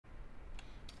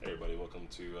Hey everybody, welcome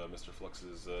to Mr.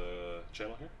 Flux's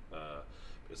channel here.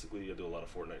 Basically, I do a lot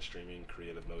of Fortnite streaming,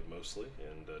 creative mode mostly,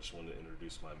 and just wanted to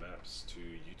introduce my maps to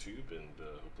YouTube and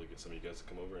hopefully get some of you guys to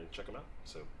come over and check them out.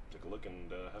 So take a look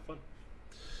and have fun.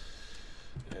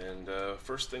 And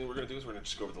first thing we're going to do is we're going to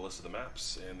just go over the list of the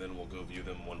maps, and then we'll go view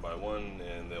them one by one,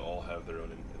 and they'll all have their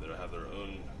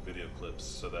own video clips,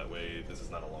 so that way this is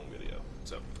not a long video.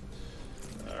 So.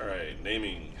 Alright,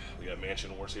 naming. We got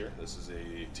Mansion Wars here. This is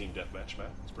a team deathmatch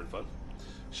map. It's pretty fun.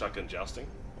 Shotgun Jousting.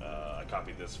 I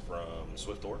copied this from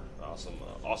Swiftor.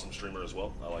 Awesome streamer as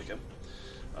well. I like him.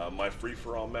 My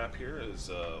free-for-all map here is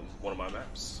one of my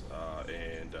maps.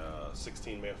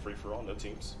 16-man free-for-all, no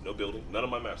teams, no building. None of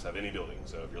my maps have any building,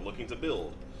 so if you're looking to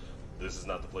build, this is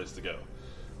not the place to go.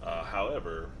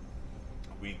 However,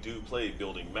 we do play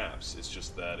building maps. It's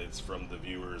just that it's from the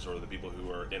viewers or the people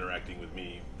who are interacting with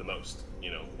me the most.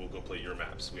 You know, we'll go play your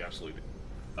maps. We absolutely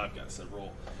do. I've got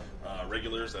several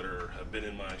regulars that have been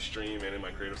in my stream and in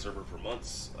my creative server for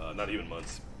months, not even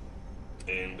months,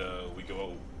 and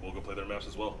we'll go play their maps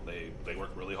as well. They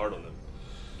work really hard on them,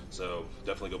 so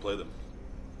definitely go play them.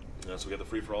 So we got the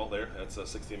free for all there. That's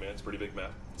 16 man. It's a pretty big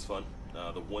map. It's fun.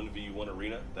 The 1v1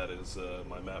 arena, that is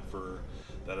my map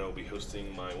that I'll be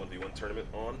hosting my 1v1 tournament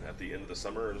on at the end of the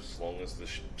summer, as long as the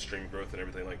stream growth and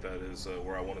everything like that is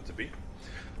where I want it to be.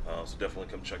 So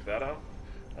definitely come check that out.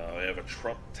 I have a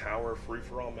Trump Tower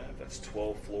free-for-all map. That's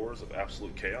 12 floors of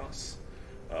absolute chaos.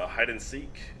 Hide and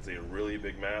Seek is a really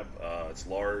big map. It's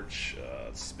large.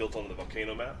 It's built on the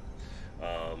volcano map.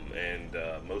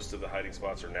 Most of the hiding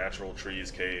spots are natural, trees,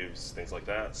 caves, things like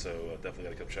that, so definitely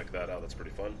gotta come check that out. That's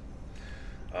pretty fun.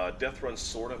 Death Run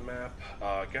sort of map.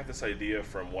 I got this idea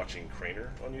from watching Craner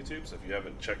on YouTube, so if you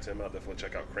haven't checked him out, definitely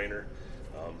check out Craner.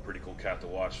 Pretty cool cat to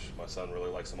watch. My son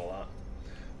really likes him a lot.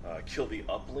 Kill the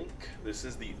Uplink. This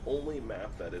is the only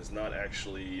map that is not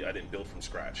actually, I didn't build from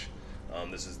scratch.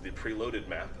 This is the preloaded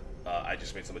map. I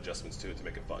just made some adjustments to it to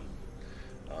make it fun.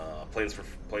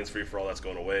 Planes free-for-all, that's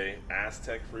going away.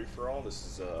 Aztec free-for-all, this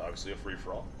is obviously a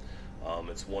free-for-all.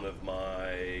 It's one of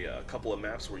my couple of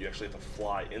maps where you actually have to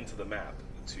fly into the map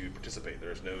to participate.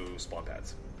 There's no spawn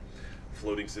pads.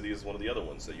 Floating City is one of the other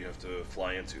ones that you have to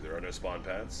fly into. There are no spawn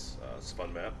pads. It's a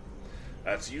fun map.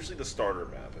 That's usually the starter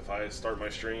map. If I start my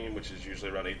stream, which is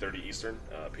usually around 8:30 Eastern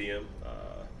PM,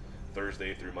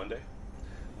 Thursday through Monday,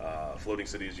 Floating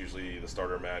City is usually the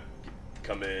starter map.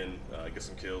 Come in, get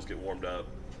some kills, get warmed up,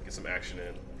 get some action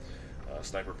in.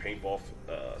 Sniper Paintball.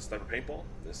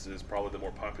 This is probably the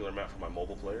more popular map for my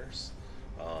mobile players.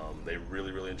 They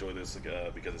really enjoy this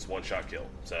because it's one-shot kill.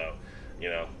 So, you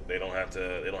know, they don't have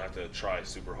to try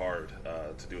super hard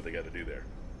to do what they got to do there.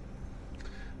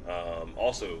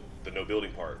 Also, the no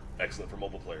building part, excellent for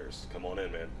mobile players. Come on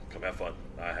in, man. Come have fun.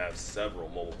 I have several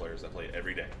mobile players that play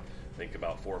every day. I think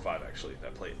about 4 or 5 actually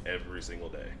that play every single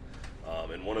day.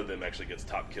 And one of them actually gets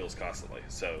top kills constantly,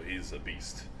 so he's a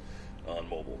beast on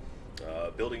mobile.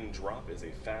 Building Drop is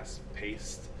a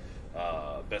fast-paced,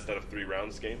 best out of 3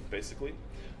 rounds game, basically.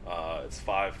 It's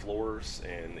 5 floors,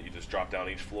 and you just drop down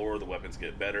each floor, the weapons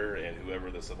get better, and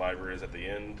whoever the survivor is at the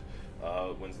end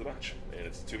wins the match. And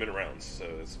it's 2-minute rounds, so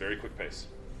it's very quick pace.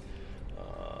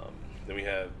 Then we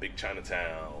have Big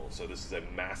Chinatown. So this is a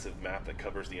massive map that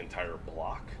covers the entire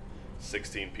block.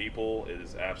 16 people. It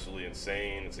is absolutely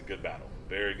insane. It's a good battle.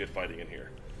 Very good fighting in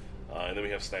here. And then we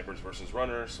have Snipers versus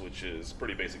Runners, which is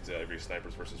pretty basic to every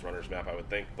Snipers versus Runners map, I would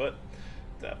think. But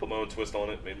I put my own twist on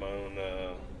it, made my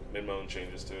own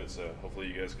changes to it. So hopefully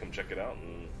you guys come check it out,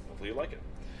 and hopefully you like it.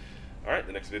 All right,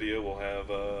 the next video we'll have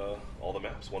all the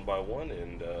maps one by one,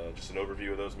 and just an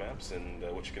overview of those maps and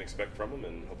what you can expect from them.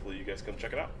 And hopefully you guys come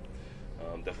check it out.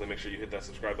 Definitely make sure you hit that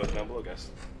subscribe button down below, guys.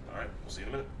 All right, we'll see you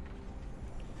in a minute.